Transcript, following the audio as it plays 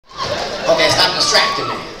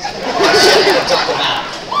distracting me. Shit I gotta talk about.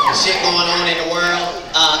 The shit going on in the world.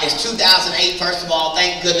 It's 2008, first of all.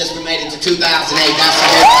 Thank goodness we made it to 2008. That's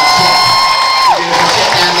some beautiful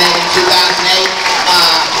shit that made it 2008.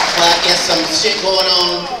 But it's some shit going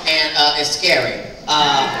on, and it's scary.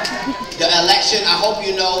 The election, I hope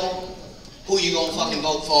you know who you gonna fucking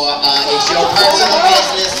vote for. It's your personal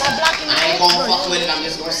business. I ain't gonna fuck with it. I'm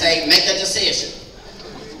just gonna say, make a decision.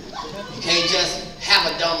 You can't just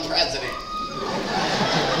have a dumb president.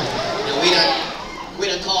 You know, we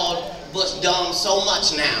done called Bush dumb so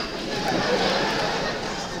much now.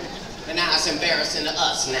 And now it's embarrassing to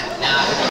us now.